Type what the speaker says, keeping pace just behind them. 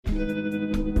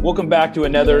Welcome back to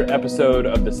another episode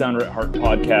of the Sounder at Heart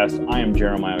podcast. I am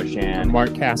Jeremiah Oshan. I'm Mark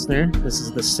Kastner. This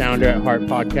is the Sounder at Heart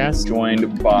podcast.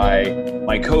 Joined by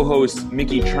my co-hosts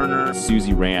Mickey Turner,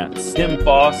 Susie Rance, Tim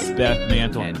Foss, Beth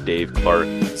Mantle, and Dave Clark.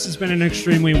 This has been an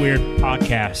extremely weird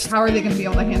podcast. How are they going to be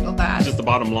able to handle that? Just the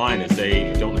bottom line is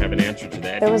they don't have an answer to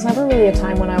that. There was never really a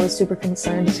time when I was super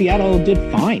concerned. Seattle did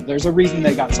fine. There's a reason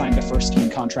they got signed a first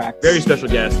team contract. Very special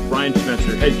guest, Brian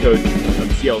Spencer, head coach of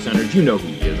the Seattle Sounders. You know who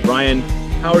he is. Brian,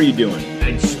 how are you doing?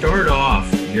 I'd start off,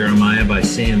 Jeremiah, by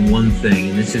saying one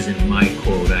thing, and this isn't my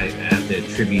quote. I have to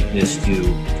attribute this to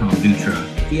Tom Dutra.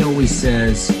 He always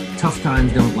says, tough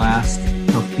times don't last,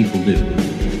 tough people do.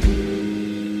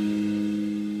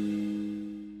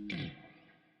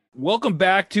 Welcome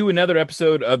back to another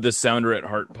episode of the Sounder at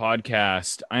Heart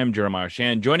podcast. I am Jeremiah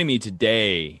Oshan. Joining me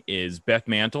today is Beth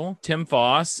Mantle, Tim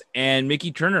Foss, and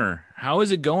Mickey Turner. How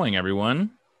is it going, everyone?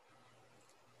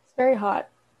 It's very hot.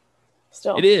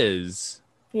 Still. It is.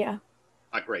 Yeah.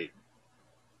 Not great.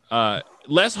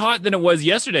 Less hot than it was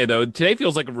yesterday, though. Today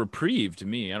feels like a reprieve to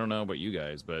me. I don't know about you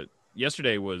guys, but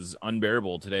yesterday was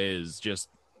unbearable. Today is just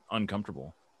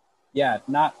uncomfortable. Yeah,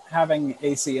 not having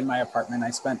AC in my apartment. I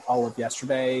spent all of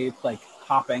yesterday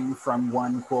hopping from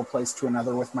one cool place to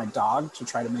another with my dog to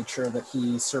try to make sure that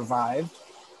he survived.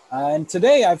 And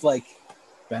today I've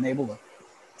been able to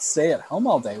stay at home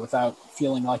all day without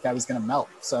feeling like I was going to melt.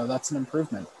 So that's an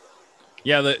improvement.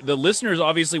 Yeah, the listeners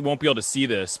obviously won't be able to see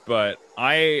this, but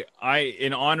I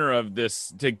in honor of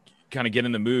this, to kind of get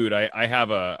in the mood, I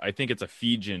have I think it's a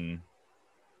Fijian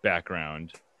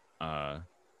background.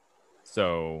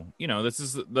 So, this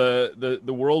is the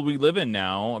world we live in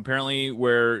now, apparently,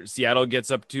 where Seattle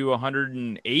gets up to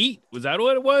 108. Was that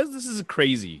what it was? This is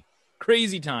crazy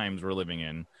times we're living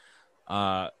in.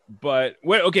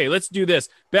 Okay, let's do this.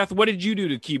 Beth, what did you do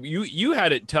to keep you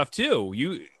had it tough too?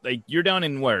 You're down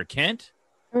in where, Kent?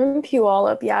 I'm in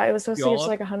Puyallup. Yeah, it was supposed Puyallup?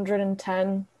 to get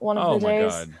 110 one of the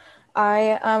days. Oh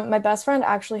my God. My best friend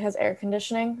actually has air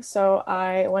conditioning, so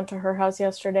I went to her house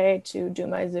yesterday to do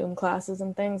my Zoom classes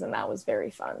and things, and that was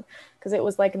very fun because it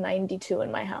was 92 in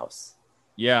my house.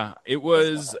 Yeah, it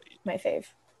was my fave.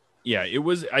 Yeah, it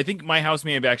was. I think my house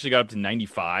may have actually got up to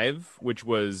 95, which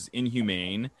was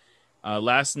inhumane.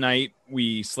 Last night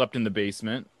we slept in the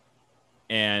basement,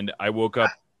 and I woke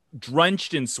up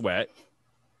drenched in sweat.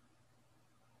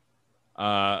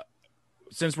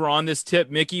 Since we're on this tip,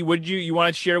 Mickey, what did you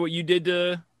want to share what you did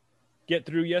to get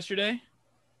through yesterday?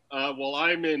 Well,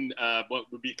 I'm in what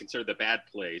would be considered the bad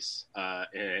place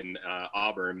in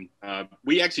Auburn.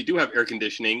 We actually do have air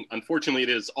conditioning. Unfortunately, it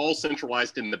is all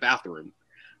centralized in the bathroom.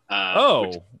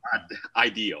 Which is not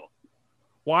ideal.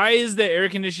 Why is the air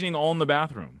conditioning all in the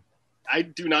bathroom? I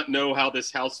do not know how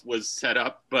this house was set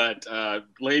up, but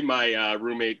blame my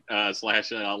roommate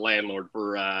slash landlord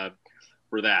for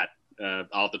that.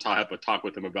 I'll have to talk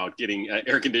with him about getting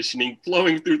air conditioning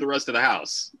flowing through the rest of the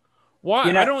house.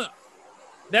 Why?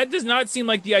 That does not seem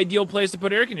like the ideal place to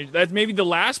put air conditioning. That's maybe the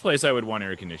last place I would want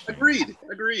air conditioning.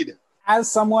 Agreed.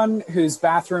 As someone whose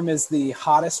bathroom is the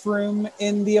hottest room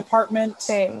in the apartment,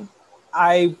 same.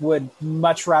 I would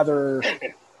much rather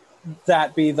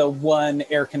that be the one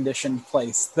air-conditioned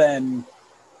place than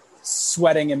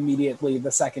sweating immediately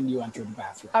the second you enter the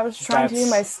bathroom. I was trying to do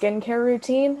my skincare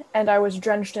routine, and I was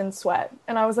drenched in sweat.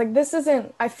 And I was like,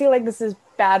 I feel like this is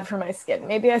bad for my skin.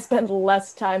 Maybe I spend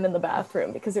less time in the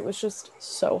bathroom because it was just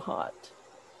so hot.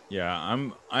 Yeah,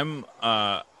 I'm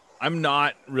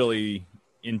not really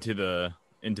into the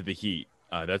heat.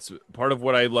 That's part of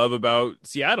what I love about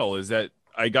Seattle is that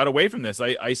I got away from this.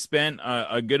 I spent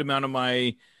a good amount of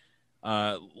my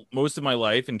most of my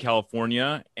life in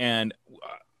California and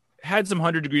had some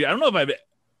 100-degree. I don't know if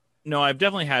I've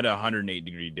definitely had a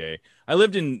 108-degree day. I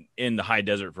lived in the high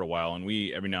desert for a while, and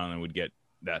we every now and then would get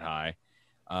that high.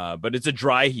 But it's a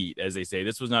dry heat, as they say.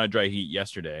 This was not a dry heat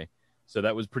yesterday, so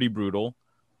that was pretty brutal.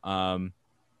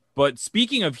 But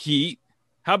speaking of heat,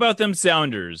 how about them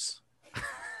Sounders?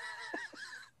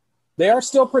 They are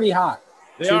still pretty hot.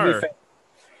 They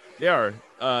are.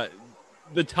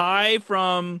 The tie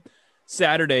from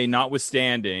Saturday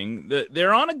notwithstanding,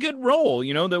 they're on a good roll.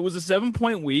 There was a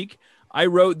 7-point week. I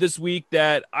wrote this week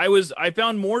that I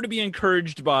found more to be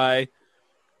encouraged by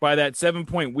that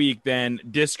 7-point week than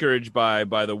discouraged by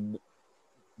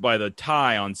the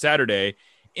tie on Saturday,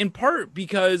 in part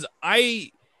because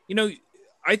I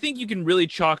think you can really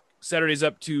chalk Saturdays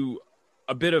up to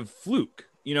a bit of fluke.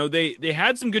 They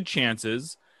had some good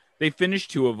chances. They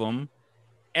finished 2 of them,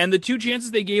 and the 2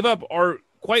 chances they gave up are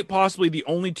quite possibly the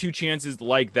only 2 chances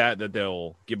like that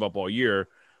they'll give up all year.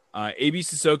 A.B.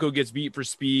 Sissoko gets beat for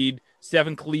speed.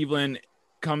 Stephen Cleveland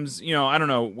comes, I don't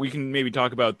know. We can maybe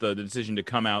talk about the decision to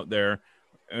come out there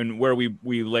and where we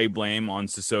lay blame on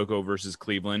Sissoko versus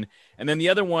Cleveland. And then the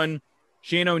other one,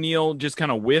 Shane O'Neill just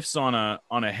kind of whiffs on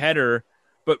a header.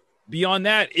 But beyond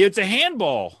that, it's a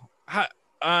handball.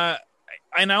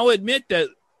 And I'll admit that,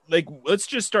 let's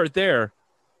just start there.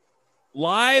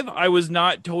 Live, I was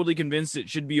not totally convinced it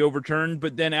should be overturned.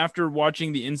 But then after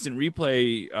watching the instant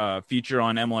replay feature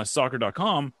on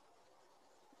MLSsoccer.com,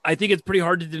 I think it's pretty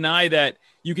hard to deny that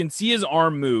you can see his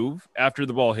arm move after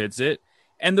the ball hits it,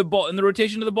 and the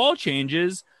rotation of the ball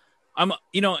changes. And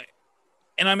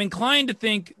I'm inclined to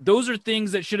think those are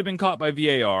things that should have been caught by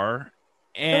VAR.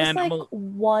 And there's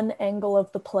one angle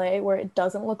of the play where it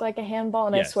doesn't look like a handball,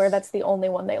 and yes. I swear that's the only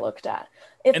one they looked at.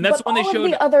 And that's when they showed. All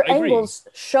of the other angles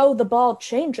show the ball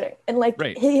changing, and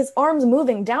his arm's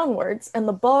moving downwards, and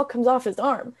the ball comes off his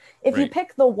arm. If you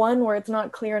pick the one where it's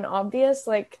not clear and obvious,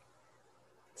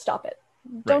 stop it.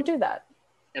 Don't do that.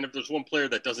 And if there's one player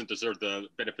that doesn't deserve the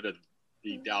benefit of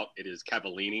the doubt, it is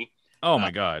Cavallini. Oh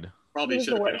my God! Probably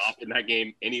should have been off in that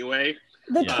game anyway.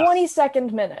 The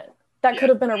 22nd minute that could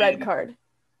have been a red card.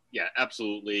 Yeah,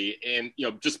 absolutely. And,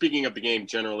 just speaking of the game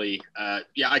generally,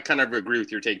 I kind of agree with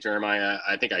your take, Jeremiah.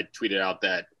 I think I tweeted out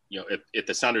that, if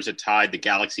the Sounders had tied the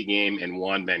Galaxy game and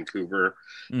won Vancouver,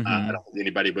 I don't think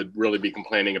anybody would really be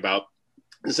complaining about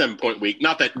the 7-point week.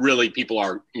 Not that really people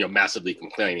are, massively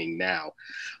complaining now.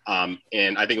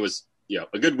 And I think it was,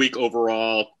 a good week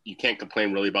overall. You can't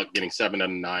complain really about getting 7 out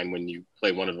of 9 when you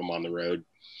play one of them on the road.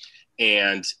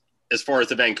 And as far as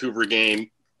the Vancouver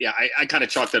game, yeah, I kind of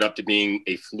chalked it up to being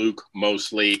a fluke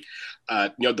mostly.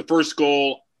 The first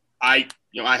goal, I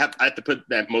have to put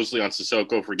that mostly on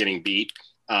Sissoko for getting beat.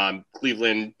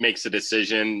 Cleveland makes a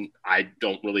decision. I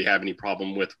don't really have any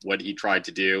problem with what he tried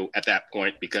to do at that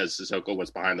point because Sissoko was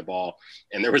behind the ball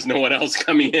and there was no one else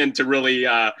coming in to really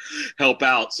help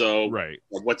out. So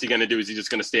what's he going to do? Is he just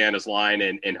going to stay on his line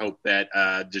and hope that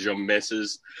Dijon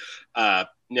misses?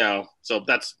 No, so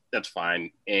that's fine.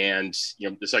 And,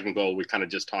 the second goal we kind of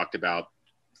just talked about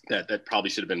that probably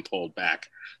should have been pulled back,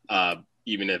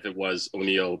 even if it was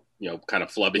O'Neill, kind of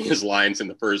flubbing his lines in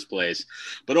the first place.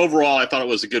 But overall, I thought it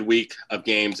was a good week of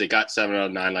games. They got 7 out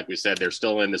of 9. Like we said, they're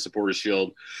still in the Supporters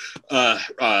Shield, top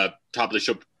of the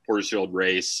Supporters Shield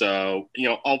race. So,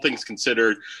 all things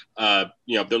considered, they're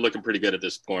looking pretty good at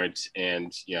this point.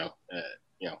 And,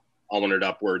 onward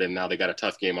upward. And now they got a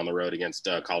tough game on the road against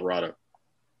Colorado.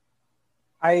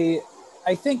 I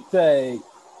think the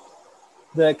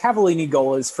Cavallini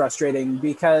goal is frustrating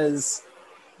because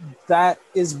that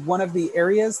is one of the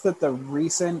areas that the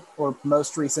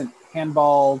most recent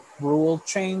handball rule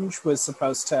change was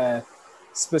supposed to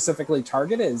specifically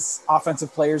target is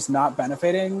offensive players not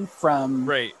benefiting from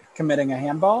committing a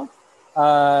handball.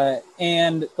 To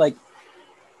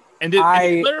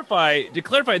clarify,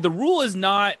 the rule is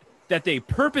not that they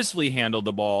purposefully handled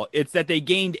the ball. It's that they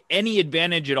gained any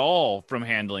advantage at all from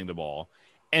handling the ball.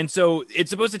 And so it's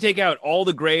supposed to take out all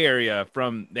the gray area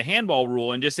from the handball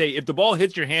rule and just say, if the ball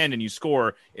hits your hand and you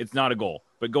score, it's not a goal.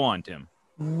 But go on, Tim.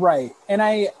 Right. And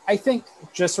I think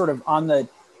just sort of on the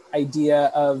idea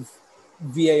of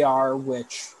VAR,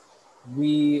 which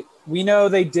we know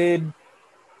they did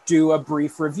do a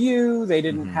brief review. They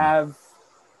didn't have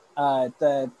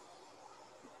the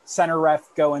center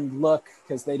ref go and look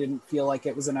because they didn't feel like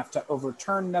it was enough to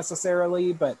overturn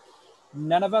necessarily, but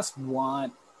none of us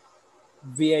want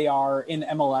VAR in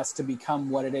MLS to become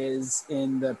what it is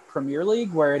in the Premier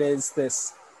League, where it is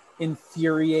this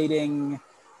infuriating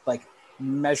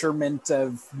measurement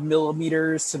of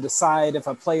millimeters to decide if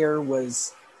a player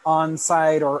was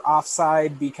onside or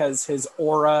offside because his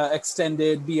aura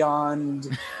extended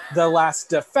beyond the last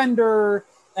defender.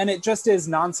 And it just is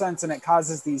nonsense, and it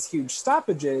causes these huge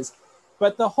stoppages.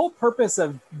 But the whole purpose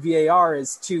of VAR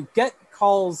is to get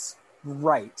calls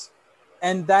right.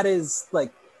 And that is,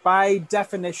 by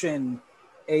definition,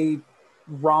 a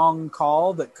wrong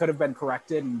call that could have been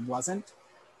corrected and wasn't.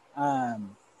 I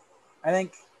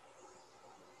think,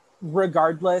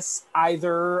 regardless,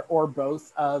 either or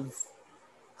both of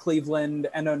Cleveland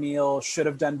and O'Neill should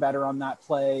have done better on that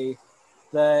play.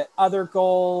 The other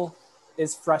goal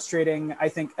is frustrating. I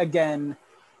think, again,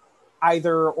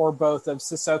 either or both of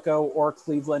Sissoko or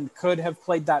Cleveland could have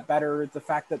played that better. The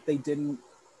fact that they didn't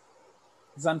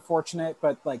is unfortunate,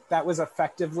 but that was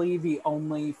effectively the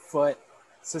only foot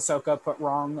Sissoko put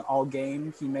wrong all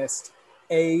game. He missed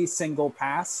a single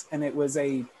pass, and it was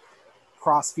a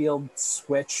crossfield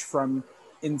switch from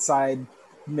inside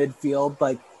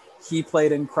midfield. He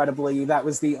played incredibly. That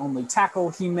was the only tackle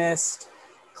he missed.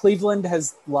 Cleveland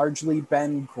has largely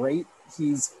been great.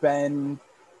 He's been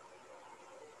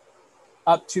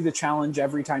up to the challenge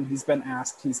every time he's been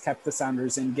asked. He's kept the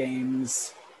Sounders in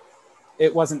games.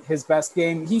 It wasn't his best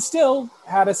game. He still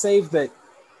had a save that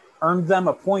earned them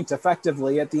a point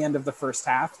effectively at the end of the first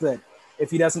half, that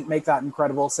if he doesn't make that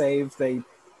incredible save, they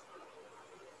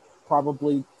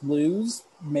probably lose,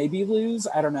 maybe lose.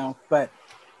 I don't know. But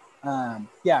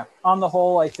yeah, on the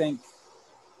whole, I think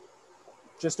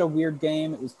just a weird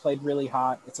game. It was played really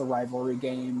hot. It's a rivalry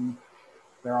game.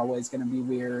 They're always going to be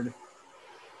weird.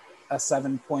 A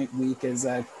 7-point week is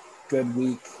a good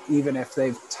week, even if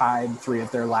they've tied 3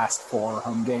 of their last 4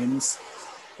 home games.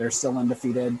 They're still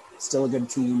undefeated, still a good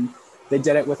team. They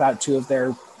did it without 2 of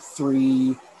their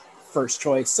 3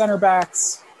 first-choice center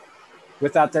backs,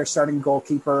 without their starting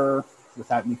goalkeeper,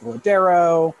 without Nico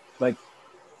Lodeiro. Like,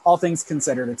 all things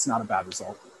considered, it's not a bad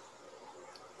result.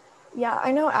 Yeah,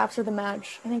 I know after the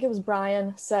match, I think it was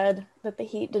Brian said that the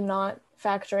heat did not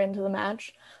factor into the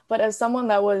match. But as someone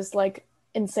that was, like,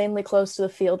 insanely close to the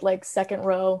field, like second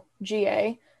row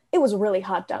GA, it was really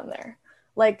hot down there.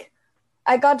 Like,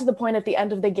 I got to the point at the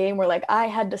end of the game where, like, I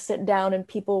had to sit down and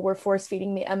people were force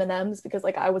feeding me M&Ms because,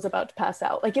 like, I was about to pass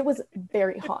out. Like, it was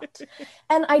very hot.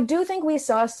 And I do think we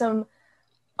saw some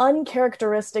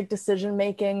uncharacteristic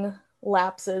decision-making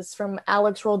lapses from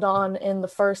Alex Roldan in the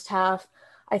first half.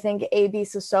 I think A.B.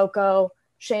 Sissoko,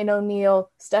 Shane O'Neill,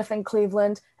 Stephen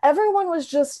Cleveland, everyone was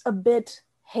just a bit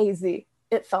hazy,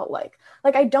 it felt like.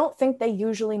 Like, I don't think they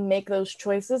usually make those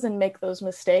choices and make those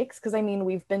mistakes, because, I mean,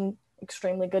 we've been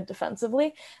extremely good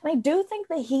defensively. And I do think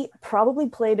the Heat probably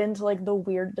played into, like, the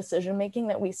weird decision-making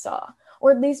that we saw,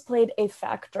 or at least played a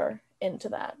factor into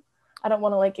that. I don't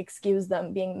want to, like, excuse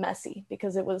them being messy,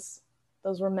 because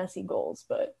those were messy goals,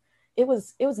 but it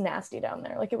was nasty down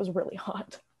there. Like, it was really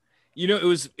hot. You know, it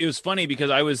was funny because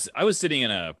I was sitting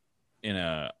in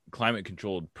a climate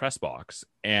controlled press box,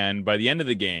 and by the end of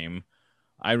the game,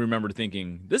 I remembered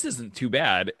thinking, this isn't too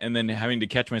bad, and then having to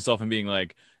catch myself and being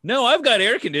like, no, I've got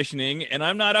air conditioning and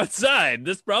I'm not outside.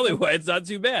 That's probably why it's not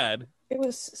too bad. It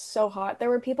was so hot. There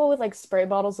were people with, like, spray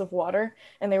bottles of water,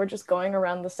 and they were just going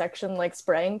around the section, like,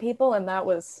 spraying people, and that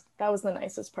was the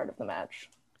nicest part of the match.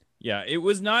 Yeah, it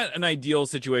was not an ideal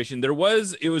situation. It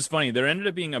was funny. There ended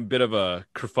up being a bit of a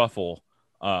kerfuffle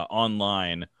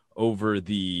online over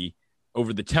the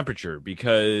temperature,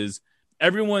 because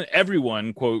everyone,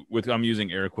 quote, I'm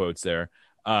using air quotes there,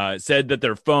 said that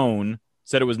their phone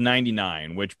said it was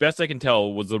 99, which best I can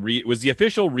tell was the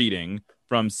official reading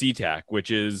from SeaTac, which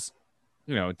is,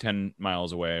 10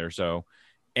 miles away or so.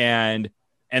 And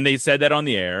they said that on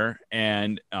the air,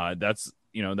 and that's,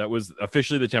 that was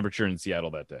officially the temperature in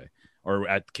Seattle that day, or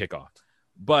at kickoff.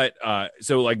 But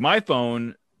so, like, my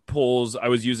phone I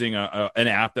was using an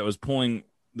app that was pulling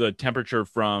the temperature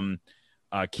from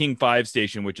King 5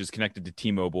 station, which is connected to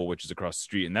T-Mobile, which is across the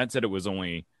street. And that said it was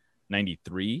only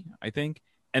 93, I think.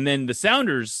 And then the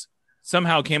Sounders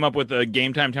somehow came up with a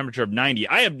game time temperature of 90.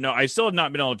 I still have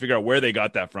not been able to figure out where they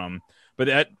got that from. But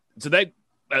that,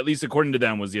 at least according to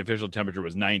them, was the official temperature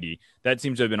was 90. That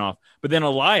seems to have been off. But then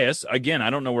Elias, again, I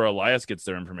don't know where Elias gets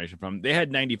their information from. They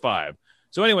had 95.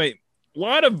 So anyway, a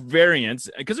lot of variance,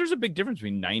 because there's a big difference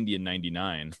between 90 and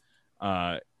 99.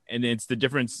 And it's the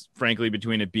difference, frankly,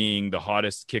 between it being the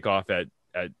hottest kickoff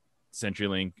at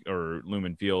CenturyLink or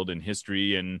Lumen Field in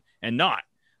history and not.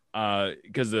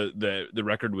 Because the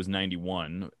record was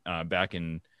 91 back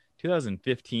in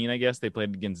 2015, I guess. They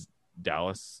played against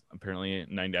Dallas, apparently.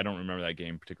 90. I don't remember that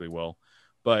game particularly well.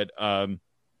 But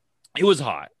it was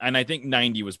hot. And I think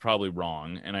 90 was probably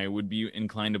wrong. And I would be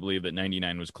inclined to believe that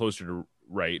 99 was closer to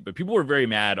right. But people were very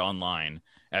mad online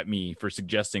at me for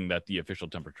suggesting that the official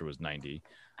temperature was 90.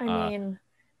 I mean,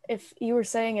 if you were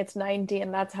saying it's 90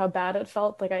 and that's how bad it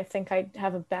felt, like, I think I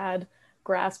have a bad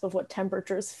grasp of what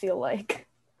temperatures feel like.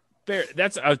 Fair.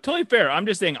 That's totally fair. I'm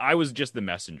just saying I was just the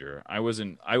messenger. I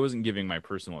wasn't giving my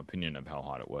personal opinion of how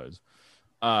hot it was.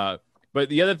 But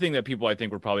the other thing that people, I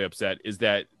think, were probably upset is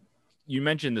that you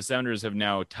mentioned the Sounders have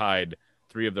now tied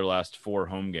 3 of their last 4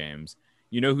 home games.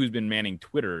 You know who's been manning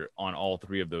Twitter on all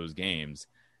 3 of those games?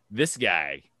 This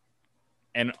guy.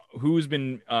 And who's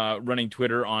been running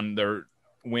Twitter on their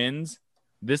wins?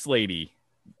 This lady.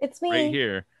 It's me. Right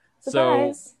here.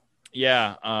 Surprise. So,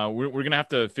 yeah, we're going to have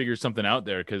to figure something out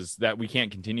there, because we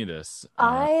can't continue this.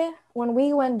 When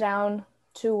we went down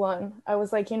 2-1, I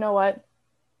was like, you know what?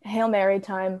 Hail Mary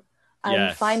time.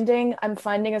 I'm finding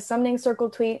a summoning circle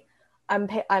tweet. I'm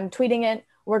tweeting it.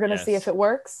 We're going to see if it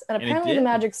works. And apparently the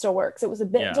magic still works. It was a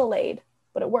bit delayed,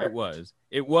 but it worked.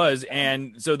 It was.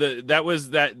 And so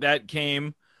that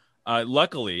came,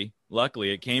 luckily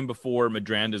it came before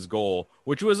Madranda's goal,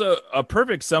 which was a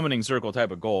perfect summoning circle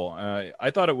type of goal.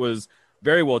 I thought it was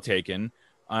very well taken.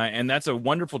 And that's a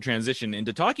wonderful transition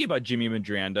into talking about Jimmy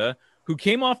Medranda, who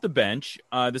came off the bench.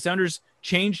 The Sounders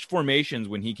changed formations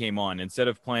when he came on. Instead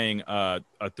of playing a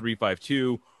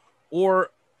 3-5-2, or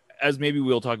as maybe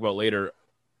we'll talk about later,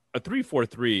 a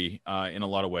 3-4-3 in a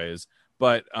lot of ways.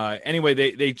 But anyway,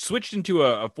 they switched into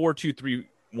a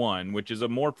 4-2-3-1, which is a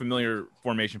more familiar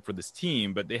formation for this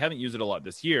team, but they haven't used it a lot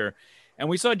this year. And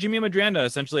we saw Jimmy Medranda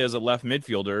essentially as a left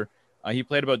midfielder. He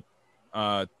played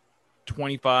about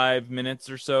 25 minutes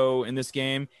or so in this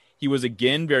game. He was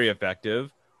again very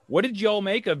effective. What did y'all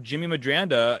make of Jimmy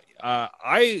Medranda?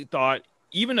 I thought,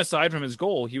 even aside from his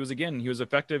goal, he was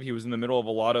effective. He was in the middle of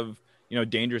a lot of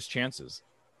dangerous chances.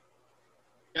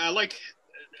 Yeah,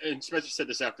 and Spencer said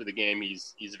this after the game.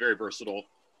 He's very versatile,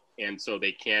 and so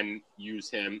they can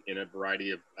use him in a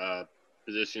variety of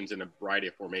positions in a variety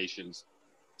of formations,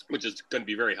 which is going to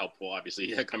be very helpful,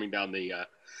 obviously, coming down the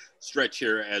stretch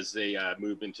here as they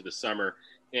move into the summer.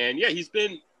 And yeah, he's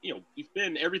been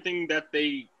everything that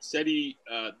they said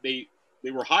they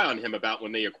were high on him about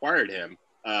when they acquired him,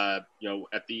 at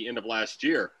the end of last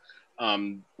year.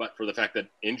 But for the fact that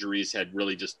injuries had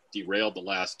really just derailed the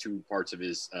last two parts of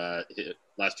his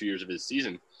last 2 years of his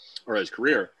season or his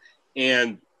career.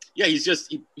 And yeah,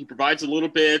 he provides a little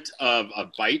bit of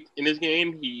a bite in his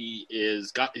game.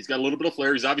 He's got a little bit of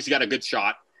flair. He's obviously got a good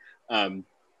shot, and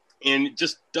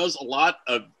just does a lot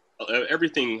of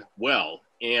everything well,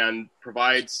 and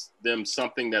provides them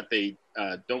something that they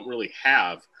don't really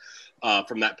have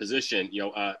from that position.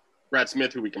 Brad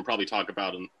Smith, who we can probably talk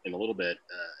about in a little bit,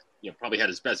 probably had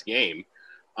his best game.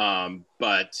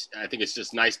 But I think it's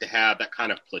just nice to have that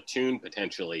kind of platoon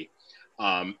potentially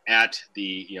at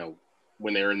the,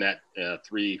 when they're in that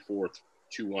 3-4-2-1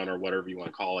 or whatever you want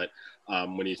to call it,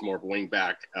 when he's more of a wing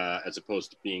back as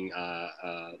opposed to being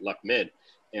left mid.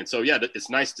 And so, yeah, it's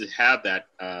nice to have that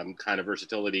kind of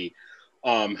versatility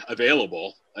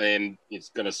available, and it's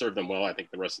going to serve them well, I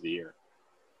think, the rest of the year.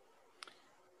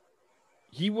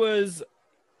 He was,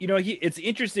 it's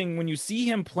interesting when you see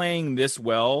him playing this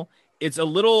well. It's a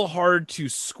little hard to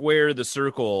square the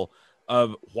circle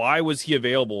of why was he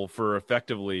available for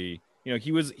effectively.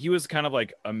 He was kind of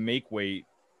like a make weight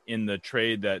in the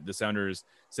trade that the Sounders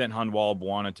sent Handball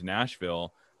Bwana to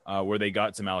Nashville, where they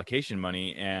got some allocation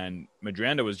money, and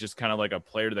Medranda was just kind of like a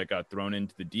player that got thrown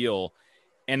into the deal.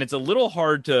 And it's a little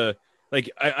hard to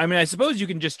I suppose you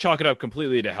can just chalk it up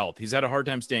completely to health. He's had a hard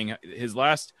time staying. His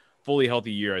last fully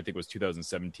healthy year, I think, was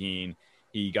 2017.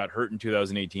 He got hurt in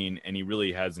 2018, and he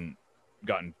really hasn't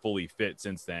gotten fully fit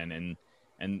since then.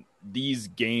 And these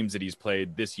games that he's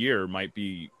played this year might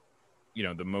be,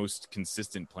 the most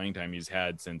consistent playing time he's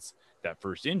had since that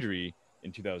first injury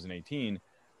in 2018.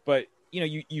 But,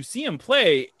 you see him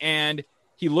play, and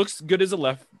he looks good as a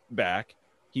left back.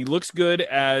 He looks good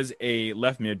as a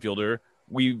left midfielder.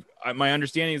 My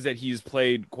understanding is that he's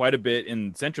played quite a bit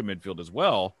in central midfield as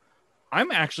well. I'm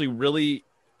actually really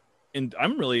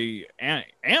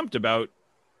amped about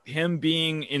him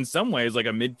being in some ways like a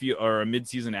midfield or a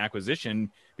mid-season acquisition,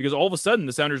 because all of a sudden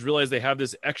the Sounders realize they have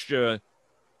this extra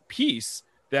piece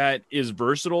that is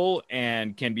versatile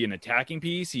and can be an attacking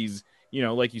piece. He's,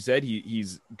 like you said,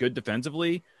 he's good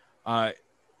defensively.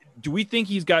 Do we think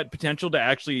he's got potential to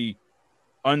actually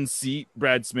unseat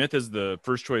Brad Smith as the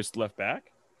first choice left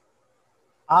back?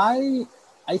 I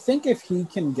think if he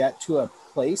can get to a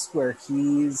place where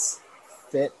he's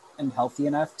fit and healthy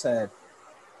enough to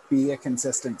be a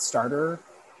consistent starter,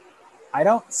 I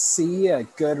don't see a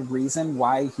good reason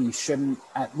why he shouldn't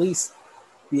at least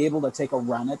be able to take a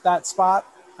run at that spot.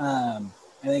 I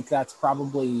think that's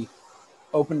probably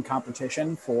open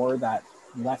competition for that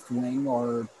left wing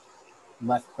or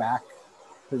left back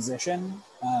position,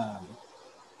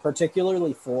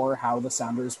 particularly for how the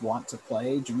Sounders want to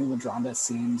play. Jimmy Medranda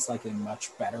seems like a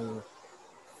much better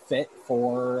fit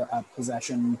for a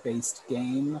possession-based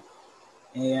game.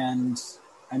 And,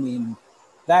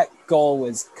 that goal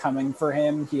was coming for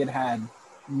him. He had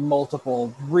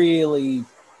multiple really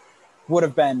would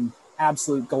have been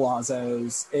absolute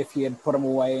golazzos if he had put them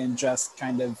away and just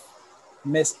kind of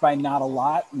missed by not a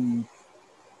lot. And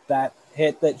that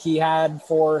hit that he had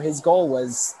for his goal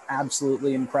was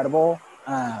absolutely incredible.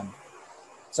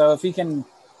 So if he can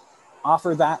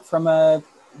offer that from a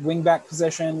wingback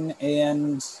position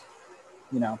and,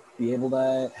 be able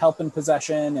to help in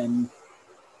possession and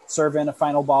serve in a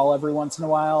final ball every once in a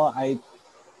while, I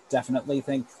definitely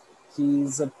think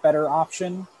he's a better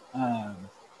option.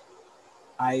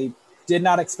 I did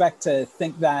not expect to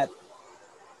think that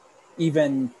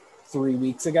even 3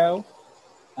 weeks ago.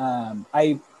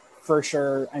 I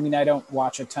don't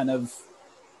watch a ton of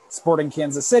Sporting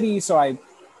Kansas City, so I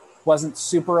wasn't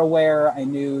super aware. I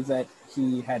knew that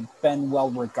he had been well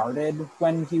regarded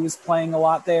when he was playing a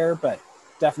lot there, but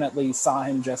definitely saw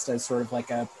him just as sort of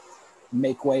like a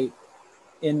make weight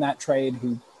in that trade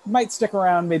who might stick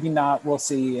around, maybe not, we'll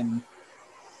see. And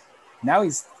now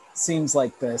he seems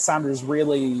like the Sounders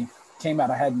really came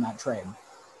out ahead in that trade.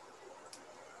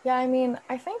 Yeah, I mean,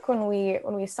 I think when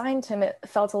we signed him, it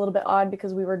felt a little bit odd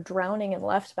because we were drowning in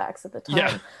left backs at the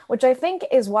time, which I think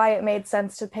is why it made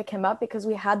sense to pick him up, because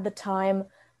we had the time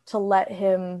to let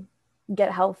him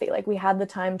get healthy. Like, we had the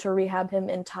time to rehab him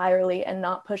entirely and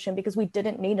not push him because we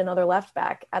didn't need another left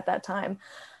back at that time.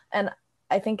 And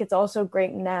I think it's also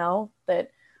great now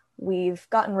that we've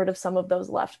gotten rid of some of those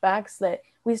left backs, that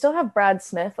we still have Brad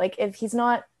Smith. Like, if he's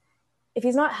not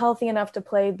healthy enough to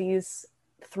play these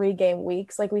 3-game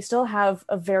weeks, like, we still have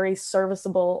a very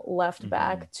serviceable left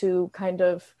back to kind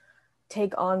of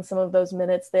take on some of those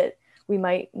minutes that we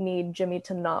might need Jimmy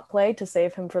to not play to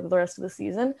save him for the rest of the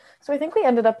season. So I think we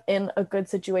ended up in a good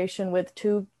situation with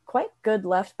 2 quite good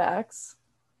left backs,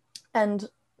 and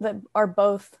that are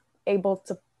both able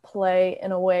to play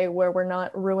in a way where we're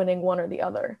not ruining one or the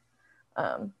other.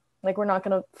 Like, we're not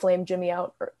going to flame Jimmy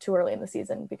out too early in the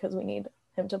season because we need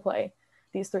him to play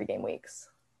these 3-game weeks.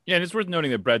 Yeah, and it's worth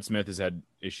noting that Brad Smith has had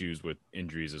issues with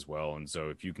injuries as well. And so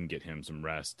if you can get him some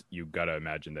rest, you've got to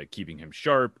imagine that keeping him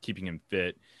sharp, keeping him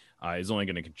fit is only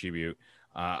going to contribute.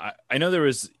 I know there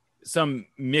was some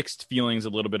mixed feelings a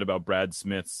little bit about Brad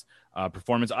Smith's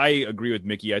performance. I agree with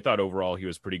Mickey. I thought overall he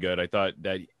was pretty good. I thought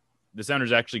that the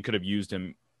Sounders actually could have used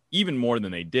him even more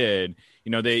than they did.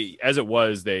 You know,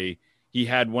 he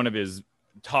had one of his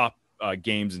top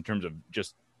games in terms of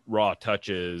just raw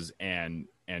touches and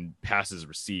passes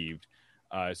received.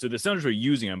 So the Sounders were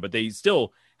using him, but they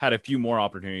still had a few more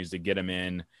opportunities to get him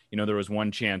in. You know, there was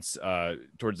one chance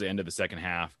towards the end of the second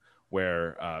half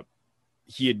where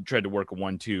he had tried to work a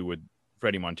 1-2 with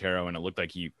Freddie Montero, and it looked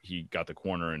like he got the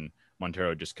corner and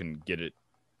Montero just couldn't get it.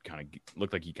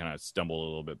 Looked like he kind of stumbled a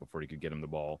little bit before he could get him the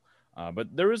ball.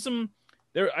 But there was some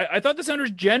there. I thought the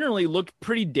Sounders generally looked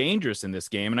pretty dangerous in this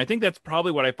game. And I think that's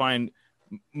probably what I find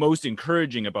most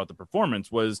encouraging about the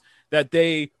performance, was that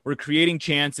they were creating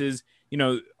chances. You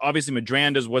know, obviously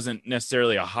Madranda's wasn't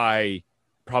necessarily a high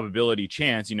probability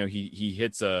chance. You know, he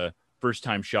hits a first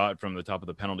time shot from the top of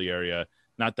the penalty area,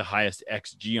 not the highest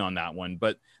XG on that one,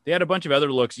 but they had a bunch of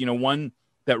other looks. You know, one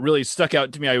that really stuck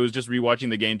out to me, I was just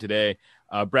rewatching the game today.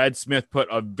 Brad Smith put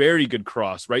a very good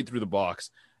cross right through the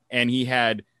box, and he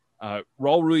had Raul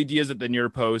Ruidiaz at the near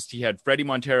post. He had Freddie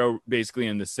Montero basically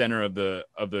in the center of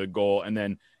the goal, and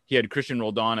then he had Christian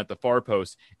Roldan at the far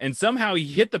post. And somehow he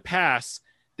hit the pass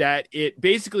that it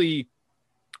basically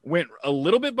went a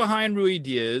little bit behind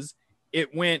Ruidiaz.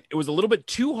 It was a little bit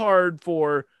too hard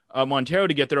for Montero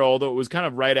to get there, although it was kind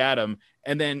of right at him.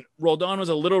 And then Roldan was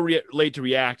a little late to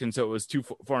react, and so it was too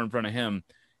far in front of him.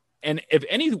 And if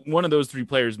any one of those 3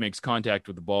 players makes contact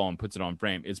with the ball and puts it on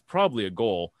frame, it's probably a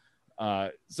goal.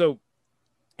 So,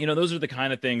 you know, those are the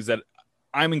kind of things that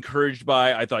I'm encouraged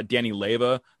by. I thought Danny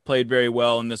Leyva played very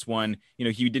well in this one. You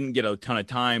know, he didn't get a ton of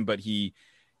time, but he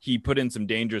put in some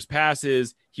dangerous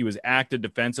passes. He was active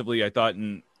defensively. I thought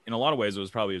in a lot of ways it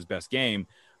was probably his best game.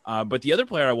 But the other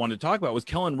player I wanted to talk about was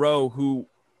Kellen Rowe, who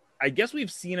I guess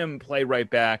we've seen him play right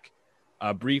back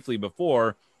briefly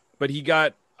before, but he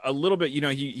got a little bit, you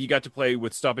know, he got to play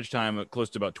with stoppage time at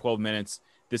close to about 12 minutes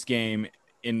this game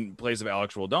in place of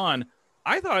Alex Roldan.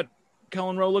 I thought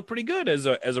Kellen Rowe looked pretty good as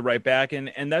a right back,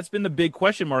 and that's been the big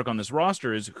question mark on this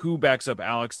roster, is who backs up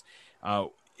Alex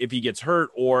if he gets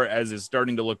hurt, or, as is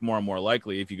starting to look more and more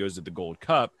likely, if he goes to the Gold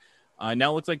Cup.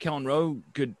 Now it looks like Kellen Rowe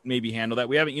could maybe handle that.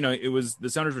 We haven't, you know, it was the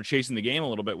Sounders were chasing the game a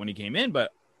little bit when he came in,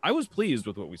 but I was pleased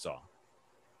with what we saw.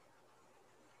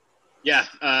 Yeah,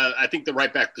 I think the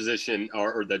right back position,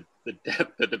 or the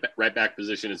depth of the right back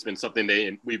position, has been something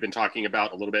we've been talking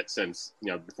about a little bit since,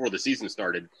 you know, before the season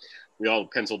started. We all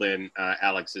penciled in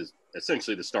Alex as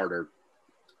essentially the starter,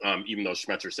 even though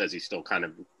Schmetzer says he's still kind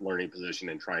of learning position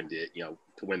and trying to, you know,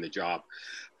 to win the job.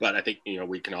 But I think, you know,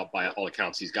 we can all, by all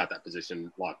accounts, he's got that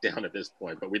position locked down at this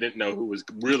point. But we didn't know who was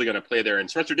really going to play there. And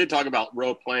Schmetzer did talk about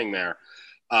Rowe playing there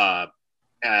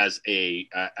as a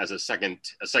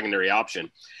secondary option.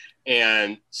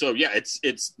 And so, yeah,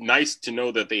 it's nice to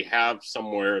know that they have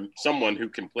someone who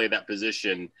can play that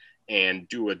position and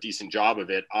do a decent job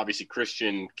of it. Obviously,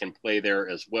 Christian can play there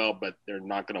as well, but they're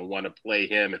not going to want to play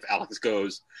him if Alex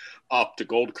goes up to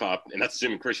Gold Cup, and that's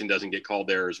assuming Christian doesn't get called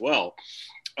there as well.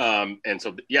 And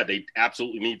so, yeah, they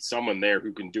absolutely need someone there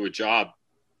who can do a job,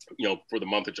 you know, for the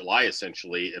month of July,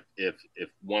 essentially, if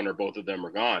one or both of them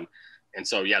are gone. And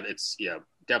so, yeah, it's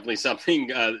definitely something.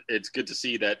 It's good to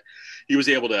see that he was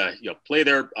able to, play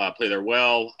there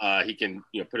well. He can,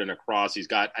 put in a cross. He's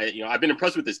got, I've been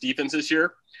impressed with his defense this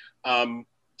year.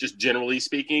 Just generally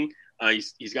speaking,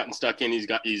 he's gotten stuck in.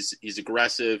 He's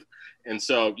aggressive, and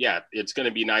so it's going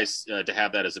to be nice to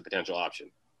have that as a potential option.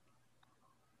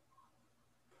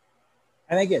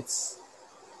 I think it's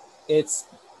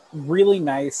really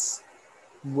nice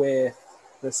with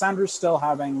the Sounders still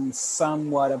having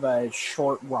somewhat of a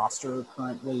short roster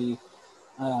currently,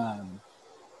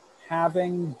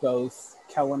 having both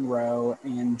Kellen Rowe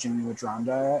and Jimmy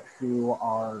Wadranda, who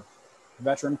are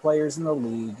veteran players in the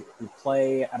league, who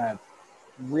play at a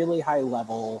really high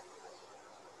level.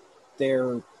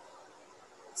 Their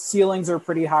ceilings are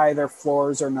pretty high. Their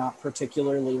floors are not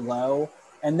particularly low,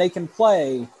 and they can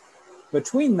play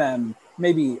between them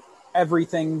maybe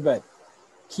everything but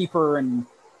keeper and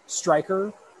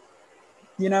striker,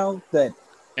 that.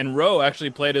 And Rowe actually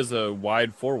played as a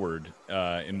wide forward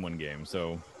in one game.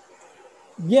 So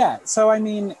I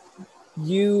mean,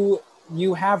 you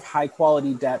have high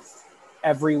quality depth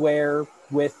everywhere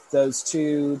with those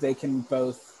two. They can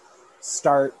both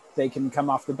start. They can come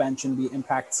off the bench and be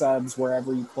impact subs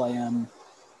wherever you play them.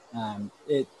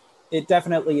 It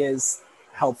definitely is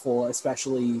helpful,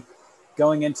 especially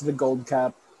going into the Gold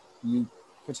Cup. You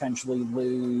potentially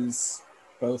lose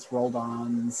both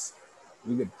rolled-ons.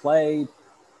 You could play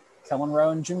Kellen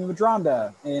Rowe and Jimmy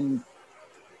Wadranda in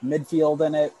midfield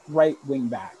and at right wing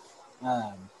back.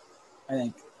 I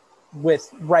think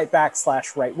with right back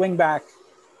 / right wing back,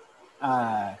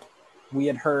 we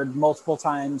had heard multiple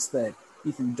times that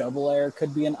Ethan Dobelair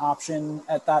could be an option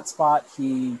at that spot.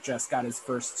 He just got his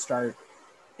first start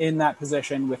in that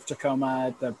position with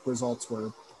Tacoma. The results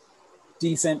were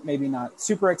decent, maybe not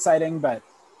super exciting, but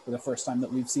for the first time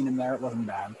that we've seen him there, it wasn't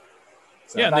bad.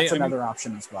 So that's another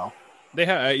option as well. They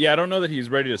have, I don't know that he's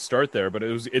ready to start there, but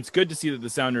it's good to see that the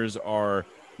Sounders are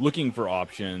looking for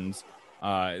options.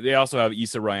 They also have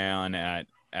Issa Ryan at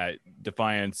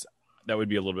Defiance. That would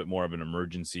be a little bit more of an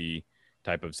emergency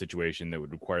type of situation that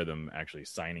would require them actually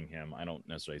signing him. I don't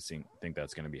necessarily think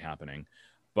that's going to be happening,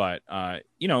 but I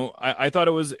thought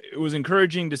it was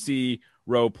encouraging to see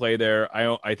Rowe play there.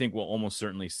 I think we'll almost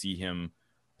certainly see him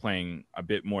playing a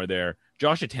bit more there.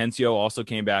 Josh Atencio also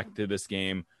came back to this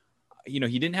game. He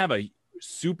didn't have a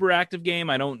super active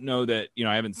game. I don't know that,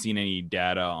 I haven't seen any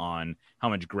data on how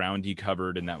much ground he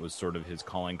covered, and that was sort of his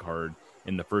calling card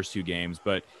in the first two games,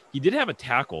 but he did have a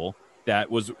tackle that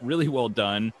was really well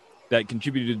done that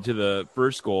contributed to the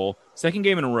first goal. Second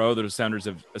game in a row that the Sounders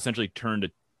have essentially turned a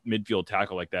midfield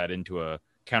tackle like that into a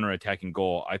counterattacking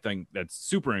goal. I think that's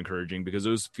super encouraging because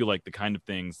those feel like the kind of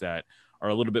things that are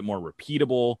a little bit more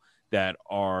repeatable, that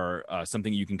are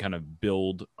something you can kind of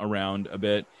build around a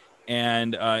bit.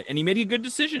 And he made a good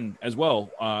decision as well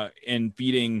in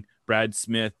feeding Brad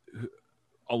Smith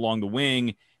along the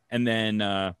wing. And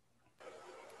then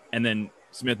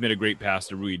Smith made a great pass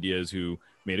to Rui Diaz, who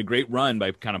made a great run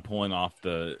by kind of pulling off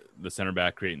the center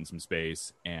back, creating some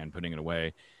space and putting it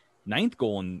away. 9th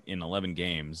goal in 11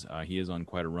 games. He is on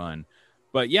quite a run.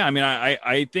 But yeah, I mean,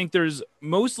 I think there's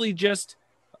mostly just,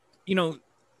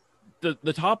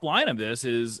 the top line of this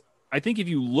is, I think if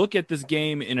you look at this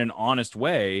game in an honest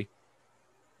way,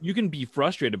 you can be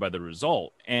frustrated by the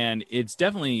result. And it's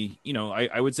definitely,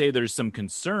 I would say there's some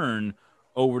concern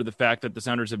over the fact that the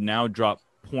Sounders have now dropped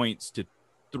points to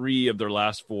 3 of their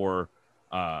last 4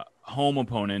 home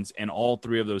opponents, and all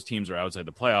 3 of those teams are outside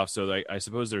the playoffs. So I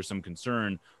suppose there's some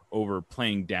concern over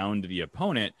playing down to the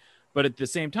opponent. But at the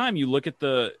same time, you look at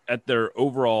their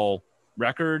overall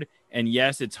record, and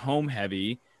yes, it's home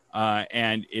heavy.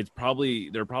 And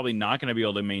they're probably not going to be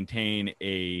able to maintain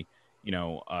a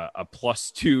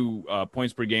 +2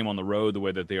 points per game on the road the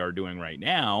way that they are doing right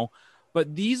now.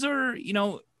 But these are,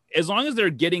 as long as they're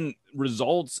getting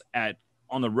results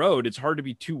on the road, it's hard to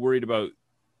be too worried about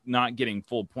not getting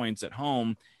full points at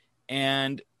home.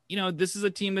 And, this is a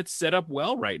team that's set up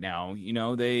well right now.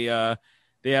 They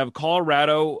have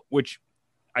Colorado, which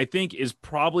I think is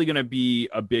probably going to be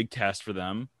a big test for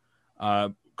them.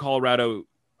 Colorado,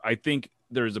 I think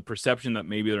there's a perception that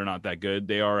maybe they're not that good.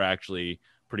 They are actually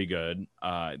pretty good.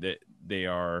 They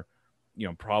are,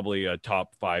 probably a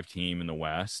top 5 team in the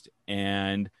West.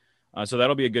 And so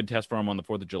that'll be a good test for them on the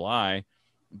 4th of July.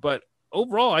 But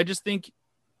overall, I just think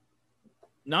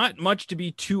not much to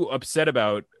be too upset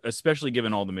about, especially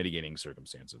given all the mitigating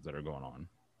circumstances that are going on.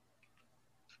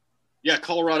 Yeah,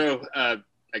 Colorado, I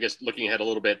guess looking ahead a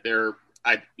little bit there,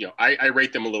 I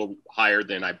rate them a little higher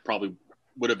than I probably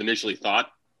would have initially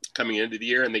thought coming into the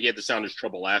year, and they gave the Sounders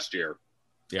trouble last year.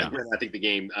 Yeah, I think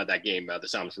the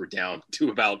Sounders were down to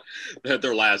about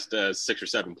their last 6 or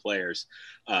 7 players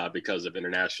because of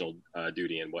international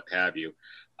duty and what have you.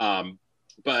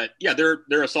 But yeah,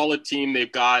 they're a solid team.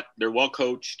 They're well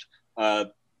coached,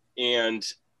 and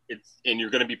you're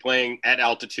going to be playing at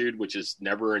altitude, which is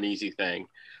never an easy thing.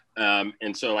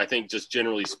 And so I think just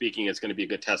generally speaking, it's going to be a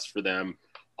good test for them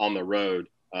on the road.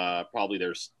 Probably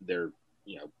they're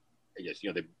I guess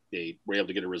they were able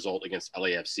to get a result against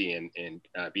LAFC and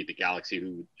beat the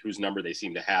Galaxy, whose number they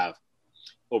seem to have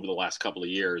over the last couple of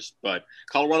years. But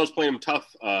Colorado's playing them tough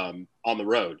on the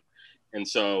road, and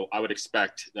so I would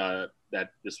expect that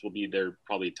this will be their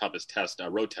probably toughest test,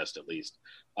 road test at least,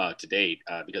 to date,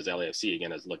 because LAFC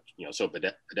again has looked so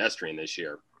pedestrian this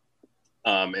year.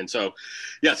 And so,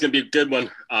 yeah, it's going to be a good one,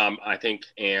 I think.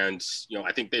 And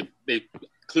I think they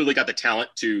clearly got the talent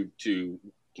to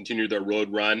continue their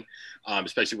road run,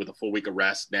 especially with a full week of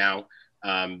rest now.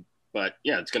 But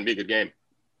yeah, it's going to be a good game.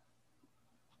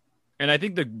 And I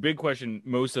think the big question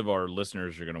most of our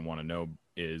listeners are going to want to know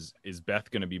is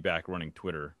Beth going to be back running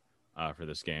Twitter for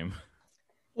this game?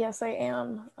 Yes, I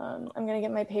am. I'm going to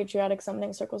get my patriotic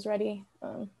summoning circles ready.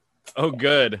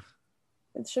 Good.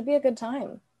 It should be a good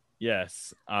time.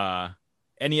 Yes.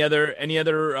 Any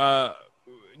other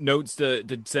notes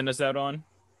to send us out on?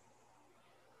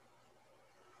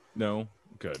 No?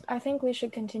 Good. I think we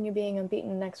should continue being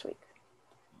unbeaten next week.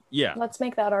 Yeah. Let's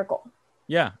make that our goal.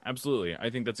 Yeah, absolutely. I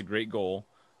think that's a great goal.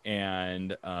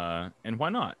 And why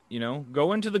not?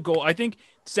 Go into the goal. I think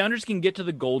Sounders can get to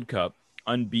the Gold Cup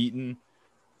unbeaten.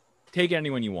 Take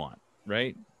anyone you want,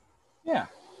 right? Yeah.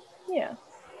 Yeah.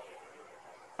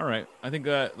 All right. I think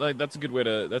that's a good way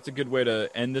to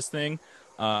end this thing.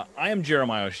 I am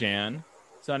Jeremiah Oshan,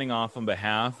 signing off on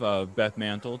behalf of Beth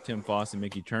Mantle, Tim Foss, and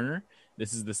Mickey Turner.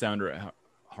 This is the Sounder at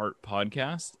Heart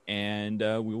podcast, and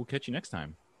we will catch you next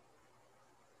time.